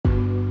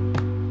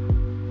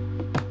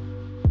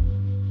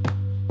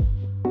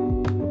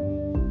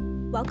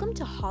Welcome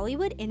to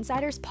Hollywood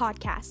Insiders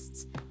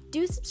Podcasts.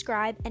 Do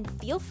subscribe and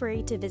feel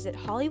free to visit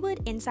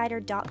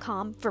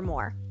HollywoodInsider.com for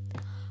more.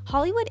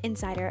 Hollywood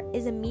Insider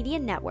is a media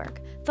network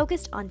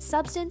focused on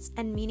substance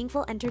and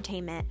meaningful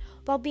entertainment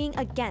while being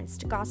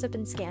against gossip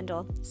and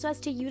scandal so as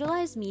to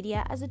utilize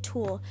media as a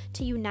tool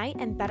to unite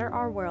and better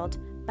our world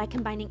by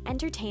combining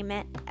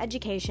entertainment,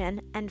 education,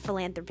 and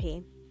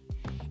philanthropy.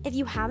 If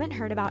you haven't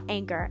heard about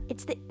Anchor,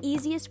 it's the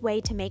easiest way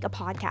to make a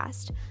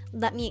podcast.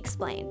 Let me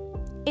explain.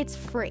 It's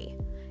free.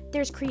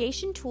 There's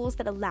creation tools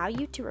that allow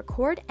you to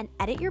record and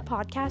edit your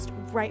podcast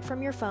right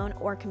from your phone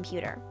or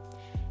computer.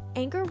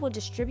 Anchor will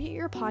distribute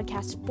your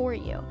podcast for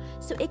you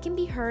so it can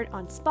be heard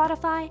on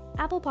Spotify,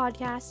 Apple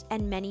Podcasts,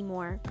 and many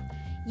more.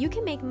 You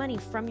can make money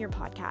from your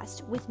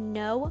podcast with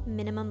no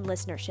minimum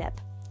listenership.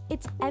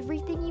 It's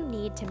everything you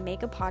need to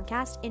make a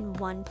podcast in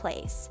one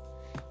place.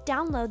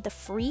 Download the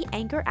free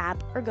Anchor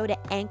app or go to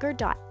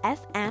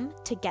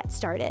anchor.fm to get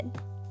started.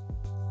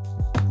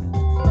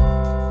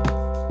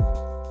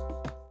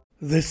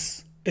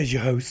 This is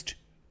your host,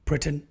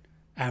 Britton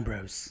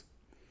Ambrose.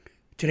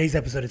 Today's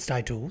episode is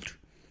titled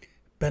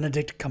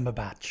Benedict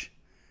Cumberbatch,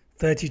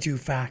 32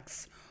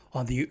 Facts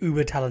on the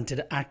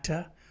uber-talented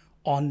actor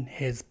on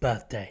his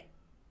birthday.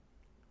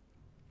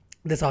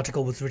 This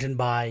article was written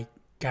by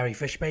Gary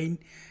Fishbane,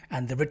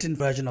 and the written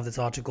version of this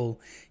article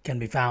can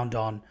be found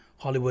on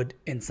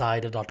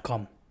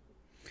HollywoodInsider.com.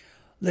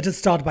 Let us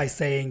start by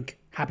saying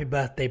happy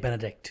birthday,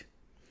 Benedict.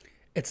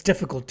 It's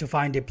difficult to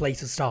find a place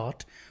to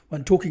start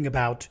when talking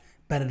about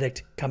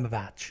Benedict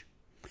Cumberbatch.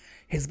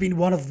 He's been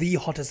one of the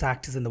hottest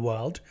actors in the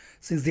world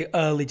since the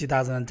early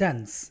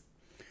 2010s.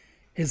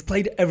 He's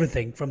played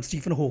everything from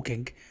Stephen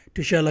Hawking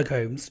to Sherlock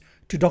Holmes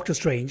to Doctor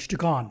Strange to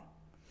Khan.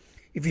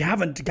 If you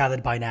haven't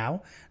gathered by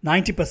now,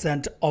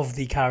 90% of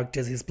the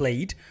characters he's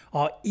played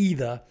are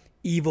either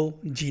evil,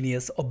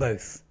 genius, or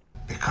both.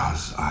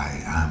 Because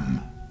I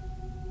am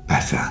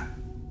better.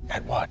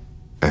 At what?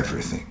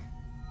 Everything.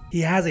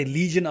 He has a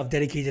legion of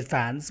dedicated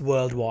fans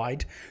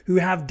worldwide who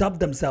have dubbed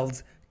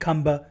themselves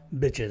Cumber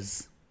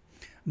Bitches,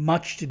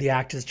 much to the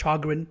actor's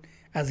chagrin,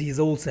 as he is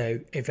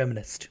also a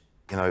feminist.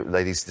 You know,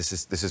 ladies, this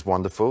is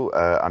wonderful.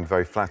 I'm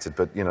very flattered,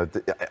 but, you know,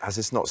 has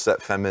this not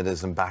set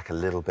feminism back a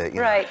little bit?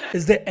 Right.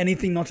 Is there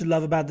anything not to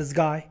love about this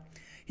guy?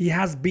 He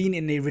has been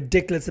in a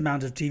ridiculous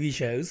amount of TV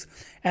shows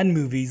and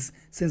movies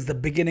since the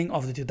beginning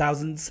of the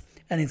 2000s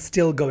and is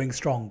still going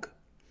strong.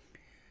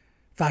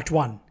 Fact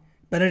 1.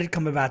 Benedict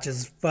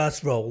Cumberbatch's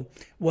first role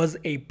was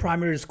a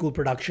primary school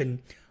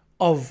production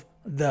of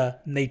the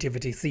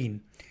nativity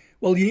scene.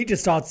 Well, you need to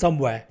start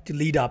somewhere to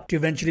lead up to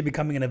eventually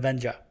becoming an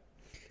Avenger.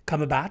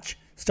 Cumberbatch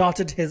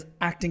started his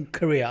acting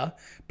career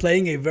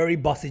playing a very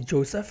bossy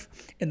Joseph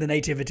in the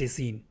nativity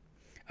scene.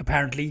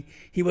 Apparently,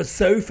 he was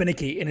so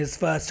finicky in his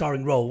first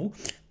starring role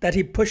that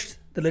he pushed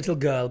the little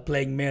girl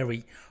playing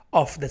Mary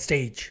off the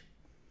stage.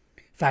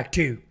 Fact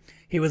 2.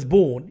 He was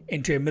born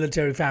into a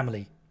military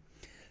family.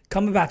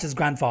 Cumberbatch's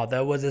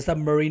grandfather was a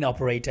submarine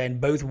operator in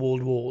both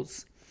World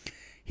Wars.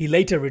 He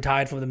later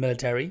retired from the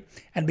military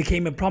and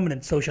became a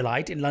prominent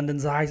socialite in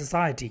London's high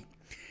society.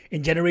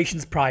 In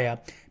generations prior,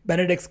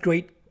 Benedict's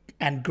great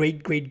and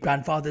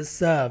great-great-grandfathers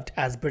served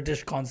as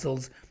British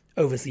consuls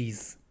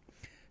overseas.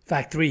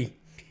 Fact 3.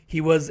 He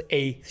was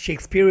a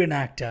Shakespearean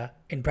actor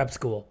in prep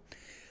school.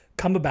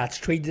 Cumberbatch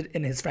traded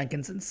in his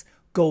frankincense,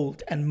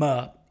 gold and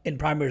myrrh in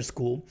primary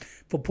school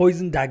for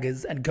poisoned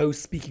daggers and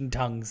ghost-speaking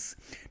tongues.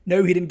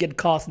 No, he didn't get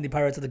cast in the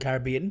Pirates of the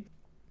Caribbean.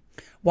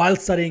 While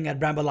studying at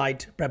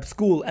Bramblelight Prep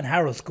School and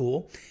Harrow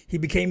School, he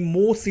became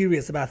more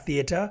serious about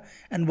theatre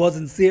and was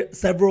in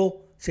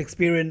several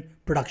Shakespearean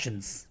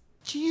productions.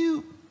 Do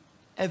you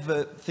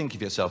ever think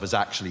of yourself as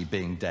actually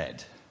being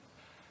dead?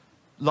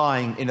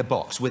 Lying in a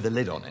box with a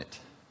lid on it?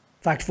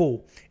 Fact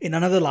 4. In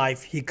another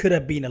life, he could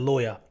have been a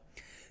lawyer.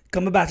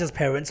 Cumberbatch's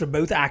parents were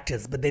both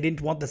actors, but they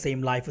didn't want the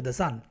same life for their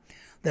son.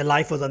 Their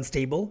life was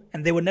unstable,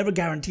 and they were never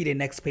guaranteed a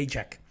next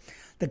paycheck.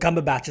 The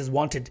Cumberbatches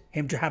wanted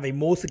him to have a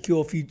more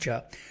secure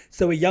future,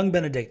 so a young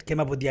Benedict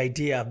came up with the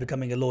idea of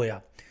becoming a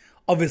lawyer.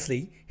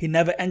 Obviously, he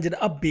never ended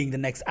up being the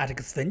next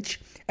Atticus Finch,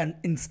 and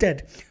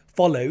instead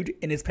followed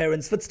in his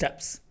parents'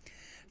 footsteps.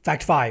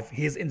 Fact 5.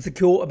 He is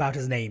insecure about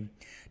his name.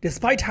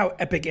 Despite how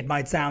epic it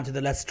might sound to the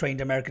less trained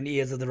American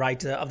ears of the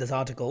writer of this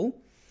article,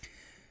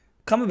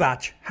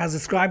 Cumberbatch has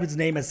described his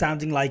name as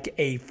sounding like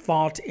a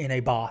fart in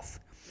a bath.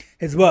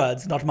 His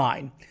words, not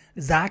mine.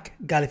 Zach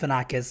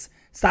Galifianakis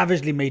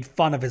savagely made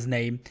fun of his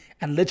name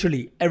and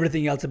literally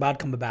everything else about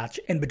Cumberbatch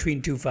in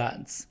between two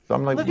ferns.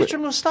 I'm like, Look at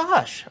your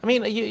moustache. I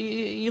mean,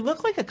 you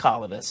look like a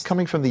colonist.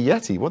 coming from the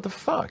Yeti, what the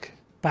fuck?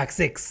 Fact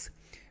 6.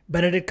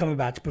 Benedict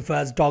Cumberbatch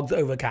prefers dogs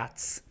over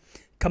cats.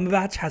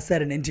 Cumberbatch has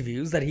said in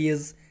interviews that he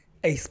is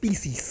a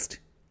speciesist.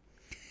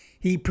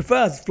 He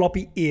prefers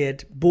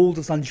floppy-eared balls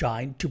of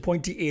sunshine to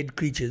pointy-eared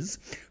creatures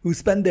who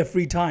spend their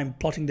free time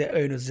plotting their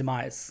owner's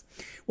demise.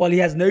 While he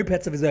has no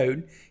pets of his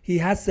own, he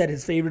has said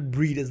his favorite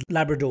breed is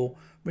Labrador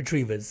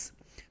Retrievers.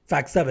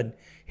 Fact 7.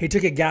 He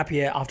took a gap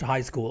year after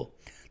high school.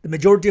 The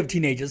majority of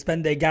teenagers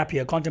spend their gap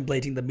year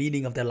contemplating the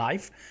meaning of their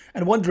life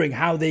and wondering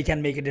how they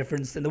can make a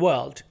difference in the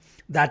world.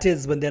 That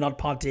is, when they're not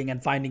partying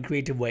and finding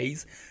creative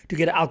ways to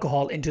get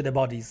alcohol into their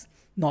bodies.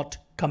 Not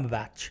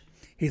Cumberbatch.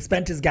 He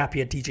spent his gap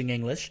year teaching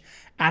English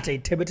at a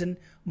Tibetan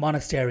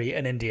monastery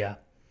in India.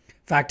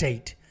 Fact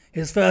 8.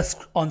 His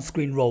first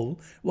on-screen role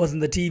was in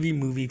the TV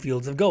movie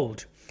Fields of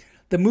Gold.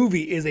 The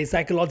movie is a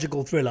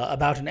psychological thriller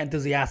about an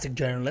enthusiastic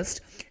journalist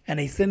and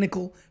a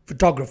cynical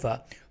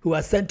photographer who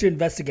are sent to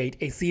investigate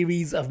a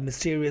series of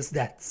mysterious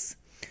deaths.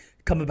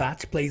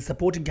 Cumberbatch plays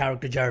supporting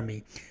character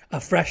Jeremy,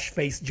 a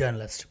fresh-faced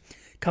journalist.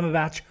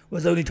 Cumberbatch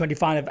was only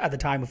 25 at the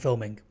time of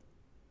filming.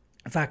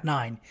 Fact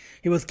 9.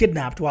 He was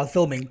kidnapped while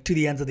filming To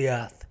the Ends of the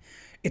Earth.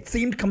 It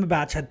seemed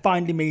Cumberbatch had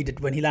finally made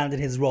it when he landed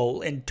his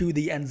role in To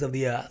the Ends of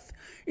the Earth.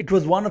 It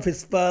was one of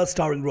his first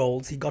starring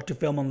roles he got to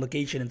film on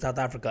location in South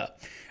Africa,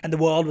 and the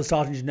world was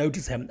starting to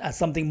notice him as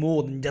something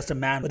more than just a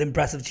man with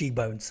impressive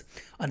cheekbones.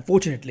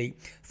 Unfortunately,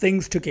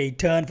 things took a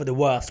turn for the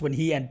worst when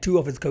he and two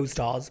of his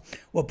co-stars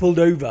were pulled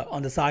over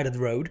on the side of the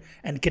road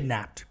and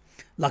kidnapped.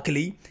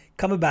 Luckily,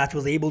 Cumberbatch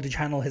was able to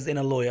channel his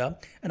inner lawyer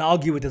and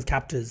argue with his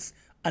captors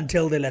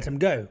until they let him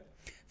go.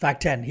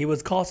 Fact 10. He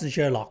was cast in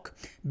Sherlock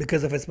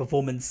because of his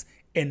performance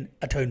in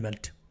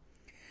Atonement.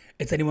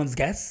 It's anyone's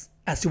guess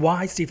as to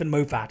why Stephen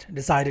Moffat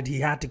decided he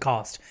had to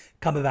cast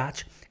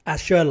Cumberbatch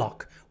as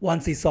Sherlock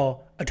once he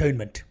saw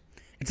Atonement.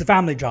 It's a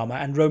family drama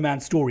and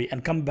romance story,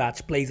 and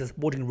Cumberbatch plays a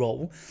supporting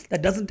role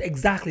that doesn't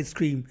exactly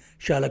scream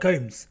Sherlock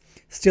Holmes.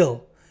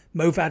 Still,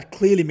 Moffat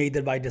clearly made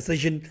the right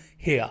decision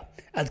here,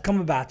 as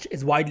Cumberbatch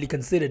is widely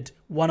considered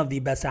one of the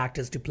best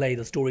actors to play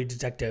the story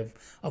detective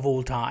of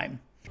all time.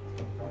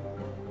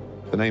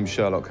 The name's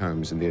Sherlock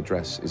Holmes and the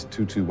address is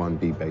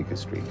 221B Baker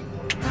Street.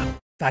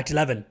 Fact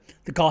 11.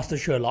 The cast of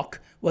Sherlock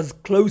was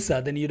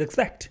closer than you'd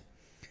expect.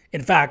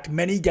 In fact,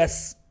 many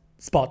guest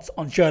spots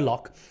on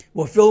Sherlock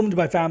were filmed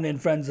by family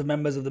and friends of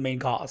members of the main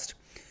cast.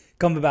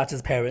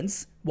 Cumberbatch's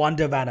parents,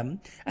 Wanda Vanham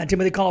and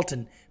Timothy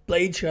Carlton,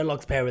 played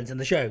Sherlock's parents in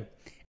the show.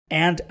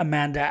 And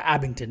Amanda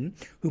Abington,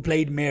 who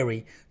played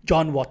Mary,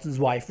 John Watson's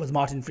wife, was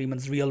Martin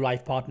Freeman's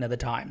real-life partner at the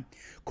time.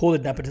 Call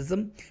it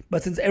nepotism,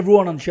 but since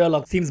everyone on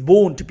Sherlock seems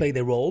born to play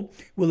their role,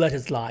 we'll let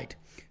it slide.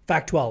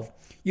 Fact 12.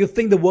 You'd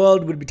think the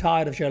world would be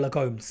tired of Sherlock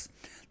Holmes.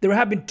 There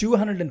have been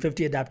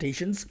 250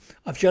 adaptations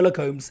of Sherlock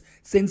Holmes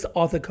since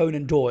Arthur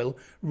Conan Doyle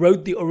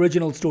wrote the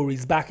original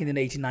stories back in the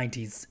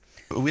 1890s.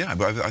 Well, yeah,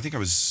 but I think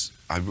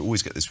I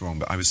always get this wrong,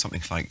 but I was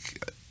something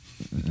like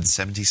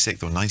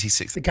 76th or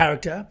 96th. The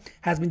character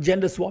has been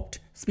gender swapped,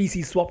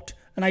 species swapped,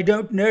 and I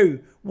don't know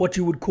what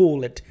you would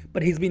call it,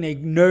 but he's been a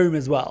gnome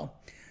as well.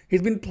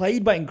 He's been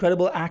played by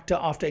incredible actor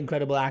after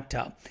incredible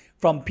actor,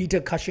 from Peter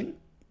Cushing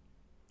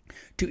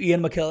to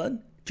Ian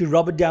McKellen to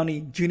Robert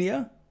Downey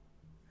Jr.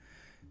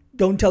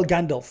 Don't tell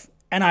Gandalf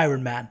and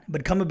Iron Man,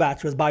 but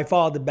Cumberbatch was by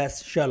far the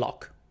best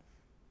Sherlock.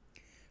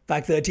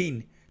 Fact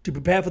 13. To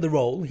prepare for the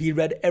role, he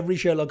read every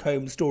Sherlock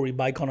Holmes story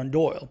by Conan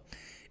Doyle.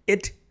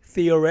 It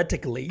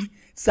theoretically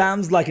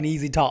sounds like an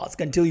easy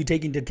task until you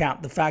take into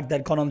account the fact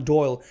that Conan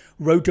Doyle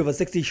wrote over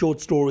 60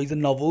 short stories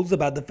and novels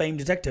about the famed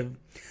detective.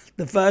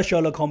 The first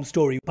Sherlock Holmes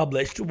story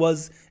published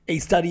was A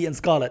Study in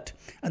Scarlet,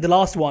 and the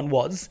last one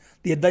was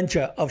The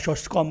Adventure of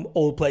Shoshcombe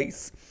Old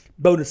Place.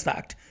 Bonus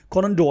fact,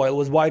 Conan Doyle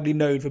was widely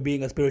known for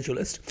being a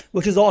spiritualist,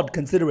 which is odd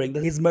considering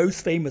that he's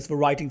most famous for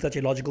writing such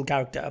a logical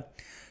character.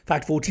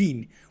 Fact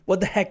 14. What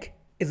the heck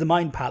is the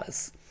Mind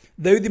Palace?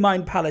 Though the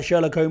Mind Palace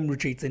Sherlock Holmes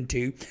retreats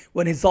into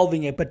when he's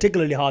solving a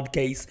particularly hard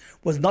case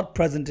was not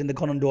present in the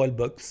Conan Doyle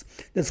books,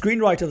 the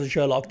screenwriters of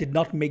Sherlock did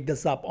not make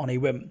this up on a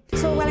whim.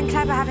 It's all well and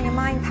clever having a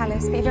mind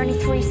palace, but you've only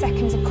 3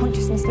 seconds of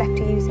consciousness left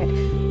to use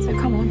it. So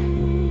come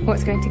on,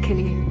 what's going to kill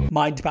you?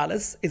 Mind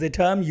Palace is a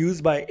term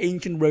used by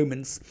ancient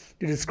Romans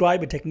to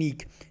describe a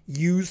technique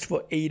used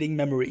for aiding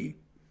memory,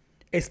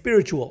 a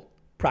spiritual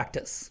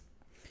practice.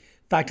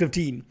 Fact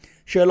 15.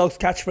 Sherlock's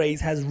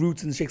catchphrase has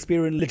roots in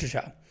Shakespearean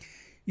literature.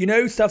 You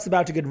know stuff's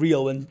about to get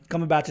real when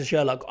Cumberbatch's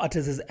Sherlock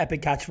utters his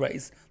epic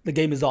catchphrase, "The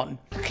game is on."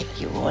 Look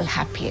at you all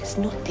happy, it's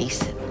not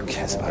decent. Who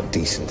cares about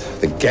decent?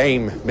 The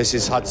game,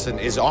 Mrs. Hudson,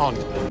 is on.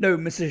 No,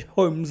 Mr.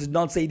 Holmes did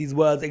not say these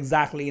words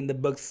exactly in the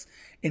books,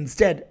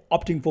 instead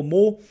opting for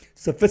more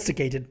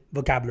sophisticated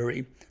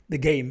vocabulary. The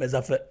game is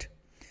afoot.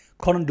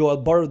 Conan Doyle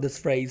borrowed this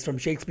phrase from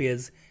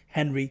Shakespeare's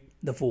Henry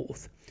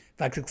IV.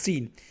 Fact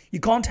 16.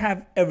 You can't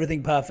have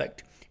everything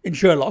perfect. In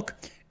Sherlock,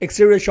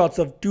 exterior shots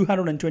of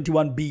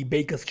 221B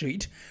Baker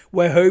Street,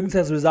 where Holmes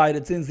has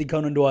resided since the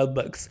Conan Doyle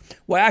books,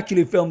 were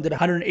actually filmed at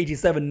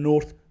 187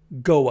 North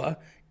Gower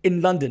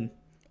in London.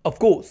 Of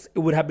course, it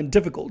would have been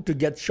difficult to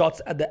get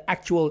shots at the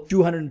actual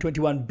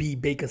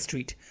 221B Baker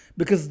Street,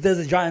 because there's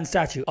a giant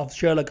statue of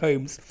Sherlock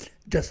Holmes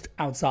just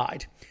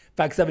outside.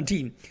 Fact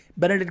 17.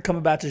 Benedict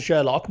Cumberbatch's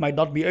Sherlock might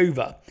not be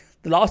over.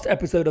 The last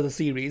episode of the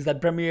series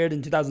that premiered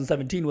in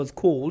 2017 was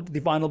called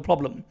The Final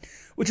Problem,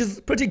 which is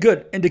a pretty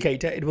good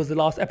indicator it was the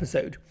last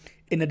episode.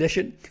 In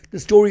addition, the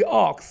story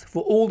arcs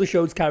for all the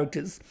show's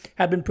characters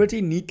had been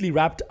pretty neatly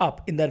wrapped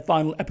up in that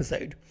final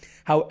episode.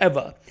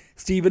 However,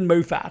 Stephen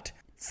Moffat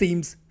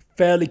seems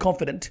fairly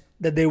confident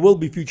that there will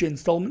be future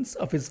installments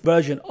of his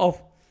version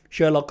of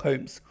Sherlock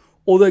Holmes.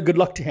 Although good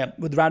luck to him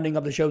with rounding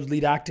up the show's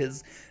lead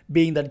actors,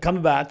 being that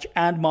Cumberbatch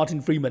and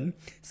Martin Freeman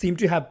seem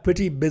to have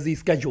pretty busy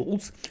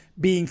schedules,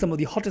 being some of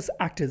the hottest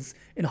actors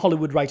in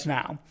Hollywood right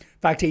now.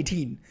 Fact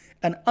 18.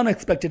 An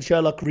unexpected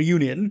Sherlock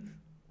reunion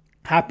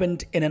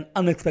happened in an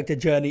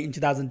unexpected journey in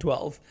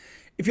 2012.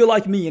 If you're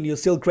like me and you're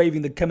still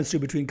craving the chemistry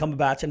between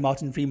Cumberbatch and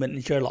Martin Freeman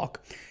in Sherlock,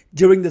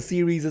 during the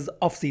series'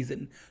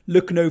 off-season,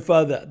 look no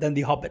further than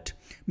The Hobbit.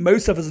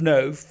 Most of us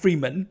know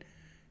Freeman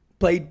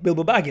played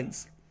Bilbo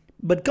Baggins,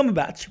 but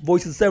Cumberbatch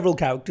voices several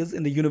characters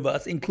in the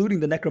universe, including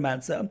the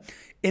Necromancer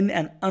in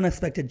An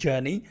Unexpected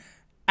Journey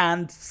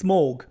and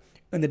Smaug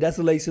in The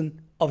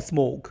Desolation of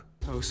Smaug.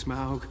 Oh,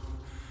 Smaug,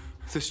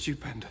 the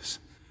stupendous.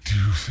 Do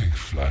you think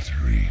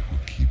flattery will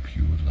keep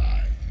you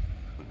alive?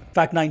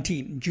 Fact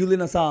 19.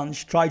 Julian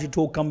Assange tried to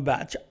talk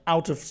Cumberbatch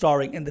out of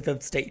starring in The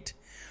Fifth State.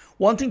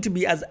 Wanting to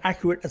be as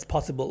accurate as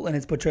possible in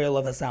his portrayal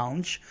of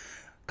Assange,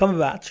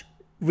 Cumberbatch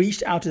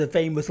reached out to the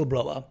famed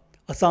whistleblower.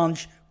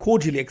 Assange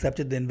cordially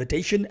accepted the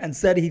invitation and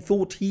said he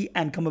thought he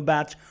and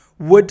Cumberbatch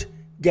would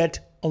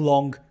get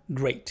along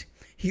great.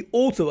 He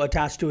also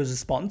attached to his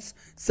response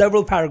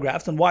several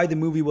paragraphs on why the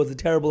movie was a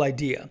terrible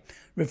idea,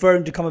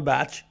 referring to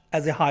Cumberbatch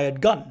as a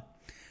hired gun.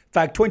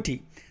 Fact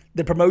 20.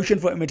 The promotion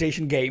for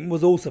Imitation Game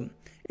was awesome.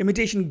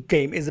 Imitation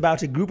Game is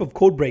about a group of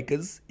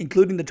codebreakers,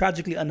 including the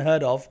tragically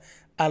unheard of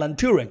Alan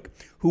Turing,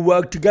 who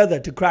worked together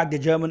to crack the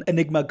German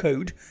Enigma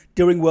code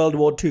during World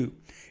War II.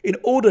 In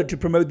order to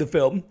promote the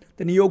film,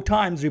 the New York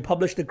Times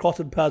republished the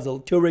crossword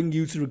puzzle Turing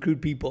used to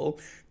recruit people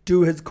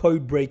to his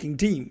code-breaking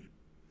team.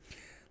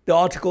 The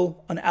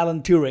article on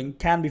Alan Turing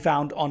can be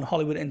found on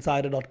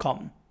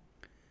HollywoodInsider.com,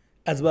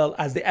 as well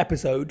as the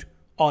episode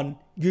on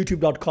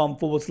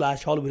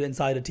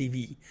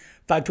youtube.com/HollywoodInsiderTV.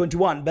 Fact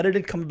 21.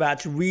 Benedict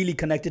Cumberbatch really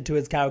connected to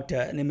his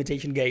character in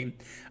Imitation Game.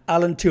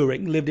 Alan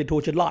Turing lived a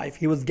tortured life.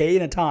 He was gay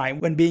in a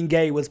time when being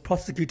gay was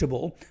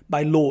prosecutable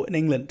by law in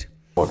England.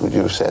 What would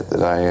you have said,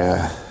 that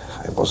I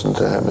wasn't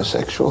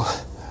homosexual?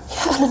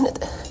 Alan,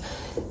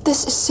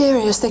 this is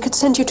serious. They could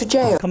send you to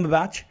jail.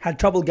 Cumberbatch had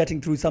trouble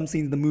getting through some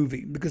scenes in the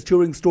movie because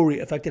Turing's story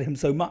affected him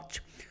so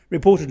much.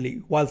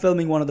 Reportedly, while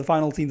filming one of the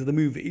final scenes of the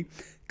movie,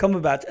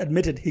 Cumberbatch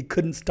admitted he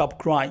couldn't stop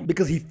crying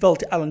because he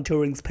felt Alan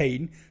Turing's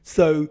pain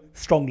so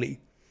strongly.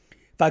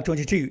 Fact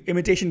 22.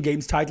 Imitation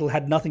Game's title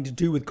had nothing to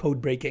do with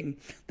code breaking.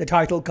 The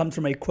title comes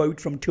from a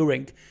quote from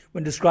Turing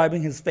when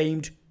describing his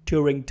famed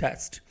Turing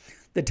test.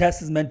 The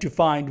test is meant to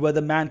find whether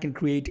man can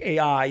create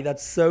AI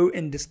that's so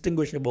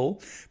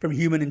indistinguishable from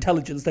human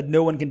intelligence that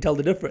no one can tell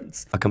the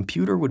difference. A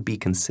computer would be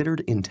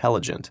considered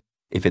intelligent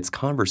if its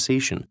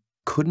conversation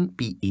couldn't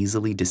be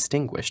easily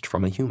distinguished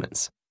from a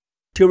human's.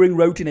 Turing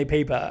wrote in a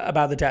paper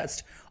about the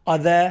test, "Are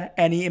there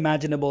any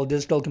imaginable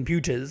digital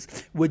computers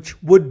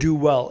which would do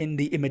well in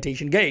the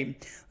Imitation Game?"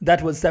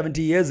 That was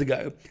 70 years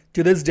ago.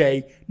 To this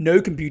day,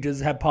 no computers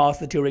have passed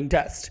the Turing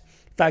test.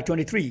 Fact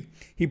 23.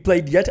 He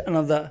played yet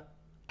another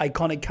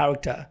iconic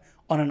character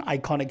on an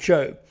iconic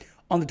show.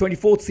 On the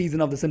 24th season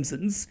of The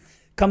Simpsons,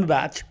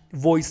 Cumberbatch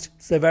voiced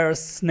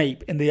Severus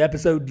Snape in the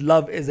episode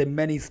Love is a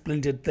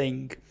Many-Splintered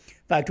Thing.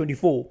 Fact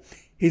 24.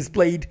 He's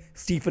played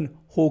Stephen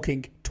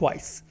Hawking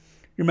twice.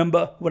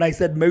 Remember when I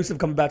said most of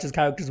Cumberbatch's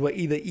characters were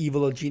either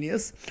evil or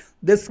genius?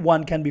 This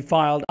one can be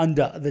filed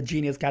under the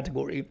genius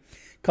category.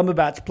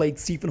 Cumberbatch played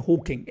Stephen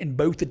Hawking in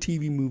both the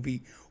TV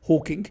movie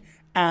Hawking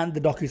and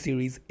the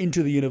docuseries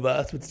Into the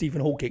Universe with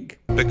Stephen Hawking.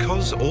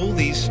 Because all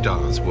these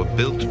stars were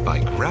built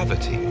by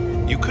gravity,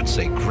 you could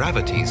say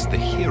gravity's the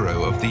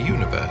hero of the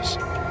universe.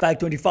 Fact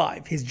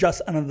 25. He's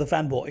just another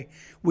fanboy.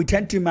 We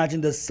tend to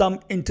imagine there's some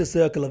inner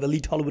circle of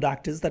elite Hollywood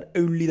actors that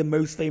only the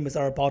most famous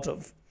are a part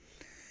of.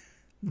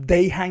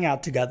 They hang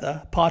out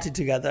together, party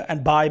together,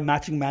 and buy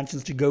matching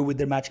mansions to go with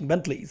their matching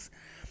Bentleys.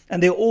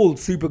 And they're all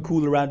super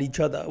cool around each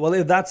other. Well,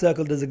 if that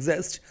circle does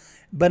exist,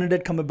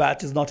 Benedict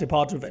Cumberbatch is not a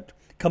part of it.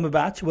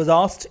 Cumberbatch was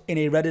asked in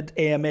a Reddit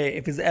AMA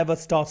if he's ever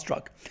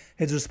starstruck.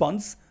 His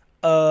response,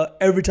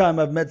 every time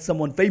I've met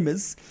someone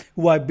famous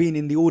who I've been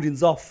in the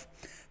audience of.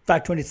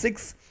 Fact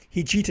 26,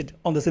 he cheated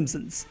on The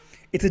Simpsons.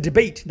 It's a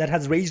debate that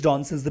has raged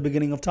on since the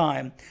beginning of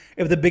time.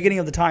 If the beginning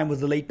of the time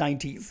was the late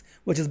 90s,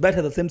 which is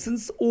better, The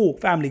Simpsons or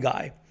Family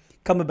Guy?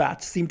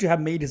 Cumberbatch seemed to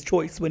have made his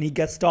choice when he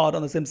guest starred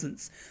on The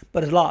Simpsons.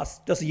 But at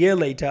last, just a year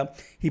later,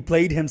 he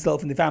played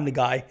himself in the Family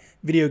Guy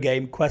video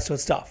game Quest for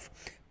Stuff.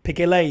 Pick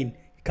a lane,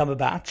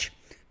 Cumberbatch.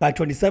 By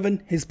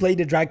 27, he's played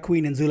a drag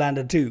queen in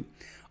Zoolander 2.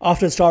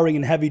 After starring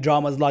in heavy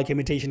dramas like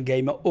Imitation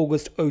Game,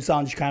 August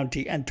Osage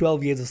County, and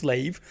 12 Years a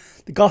Slave,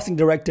 the casting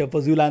director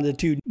for Zoolander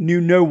 2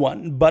 knew no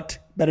one but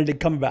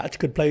Benedict Cumberbatch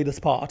could play this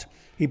part.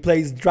 He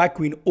plays drag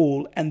queen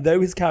All, and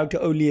though his character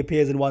only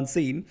appears in one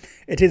scene,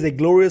 it is a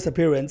glorious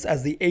appearance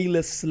as the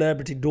A-list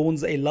celebrity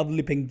dons a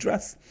lovely pink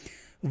dress,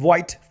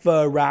 white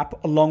fur wrap,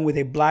 along with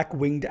a black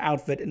winged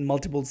outfit in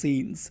multiple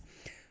scenes.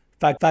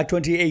 Fact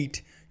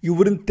 28. You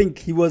wouldn't think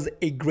he was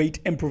a great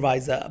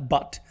improviser,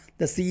 but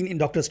the scene in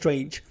Doctor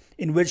Strange,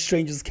 in which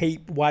Strange's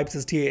cape wipes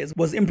his tears,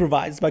 was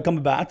improvised by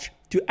Cumberbatch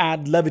to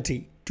add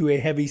levity to a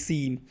heavy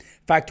scene.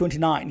 Fact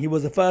 29. He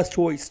was the first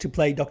choice to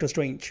play Doctor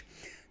Strange.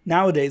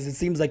 Nowadays, it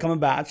seems like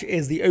Cumberbatch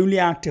is the only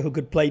actor who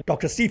could play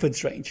Dr. Stephen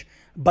Strange,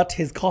 but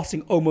his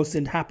casting almost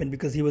didn't happen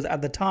because he was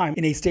at the time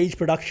in a stage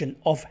production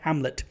of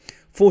Hamlet.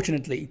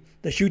 Fortunately,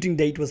 the shooting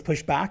date was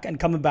pushed back and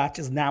Cumberbatch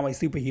is now a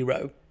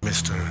superhero.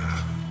 Mr.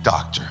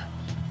 Doctor.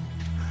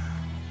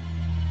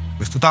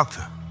 Mr.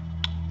 Doctor.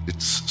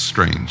 It's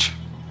strange.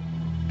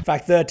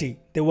 Fact 30.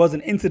 There was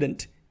an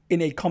incident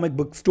in a comic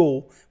book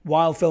store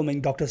while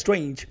filming Doctor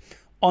Strange.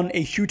 On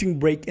a shooting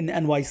break in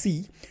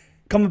NYC,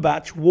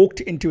 Cumberbatch walked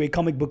into a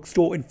comic book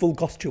store in full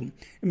costume.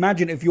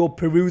 Imagine if you're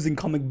perusing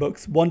comic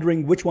books,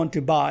 wondering which one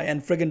to buy,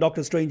 and friggin'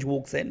 Doctor Strange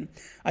walks in.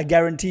 I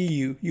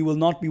guarantee you will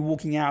not be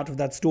walking out of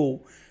that store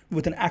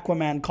with an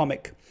Aquaman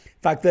comic.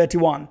 Fact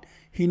 31.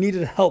 He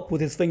needed help with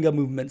his finger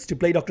movements. To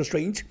play Doctor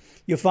Strange,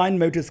 your fine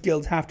motor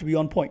skills have to be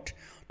on point.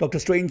 Dr.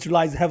 Strange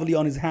relies heavily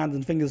on his hands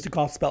and fingers to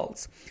cast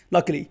spells.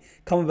 Luckily,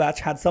 Cumberbatch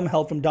had some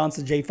help from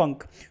dancer Jay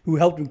Funk, who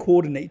helped him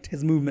coordinate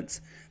his movements.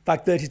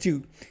 Fact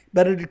 32.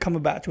 Benedict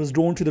Cumberbatch was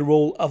drawn to the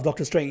role of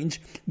Dr. Strange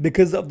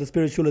because of the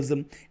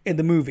spiritualism in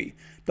the movie.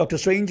 Dr.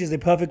 Strange is a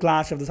perfect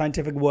clash of the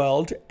scientific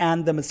world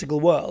and the mystical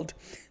world.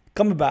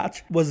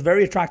 Cumberbatch was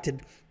very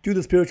attracted to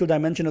the spiritual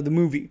dimension of the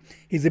movie.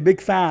 He's a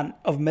big fan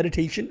of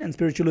meditation and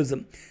spiritualism,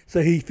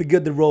 so he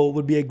figured the role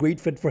would be a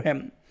great fit for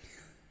him.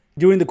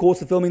 During the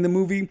course of filming the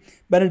movie,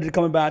 Benedict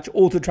Cumberbatch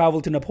also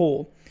traveled to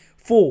Nepal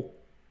for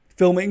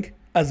filming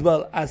as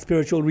well as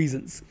spiritual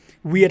reasons.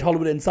 We at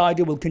Hollywood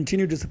Insider will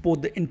continue to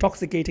support the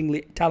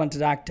intoxicatingly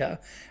talented actor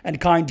and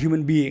kind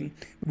human being.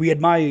 We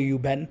admire you,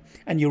 Ben,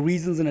 and your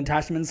reasons and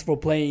attachments for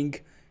playing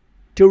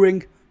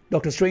Turing,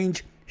 Doctor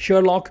Strange,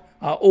 Sherlock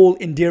are all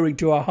endearing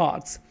to our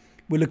hearts.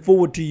 We look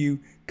forward to you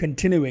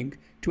continuing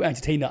to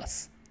entertain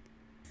us.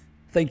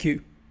 Thank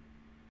you.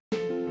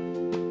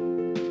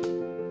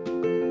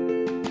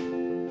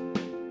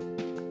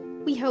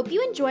 We hope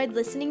you enjoyed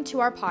listening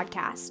to our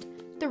podcast.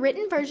 The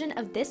written version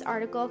of this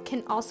article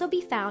can also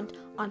be found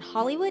on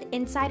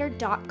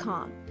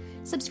HollywoodInsider.com.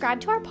 Subscribe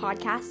to our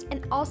podcast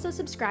and also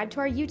subscribe to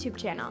our YouTube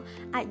channel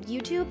at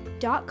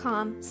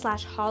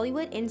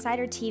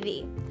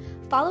youtube.com/HollywoodInsiderTV.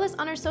 Follow us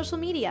on our social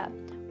media.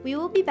 We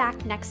will be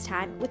back next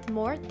time with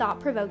more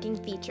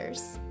thought-provoking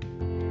features.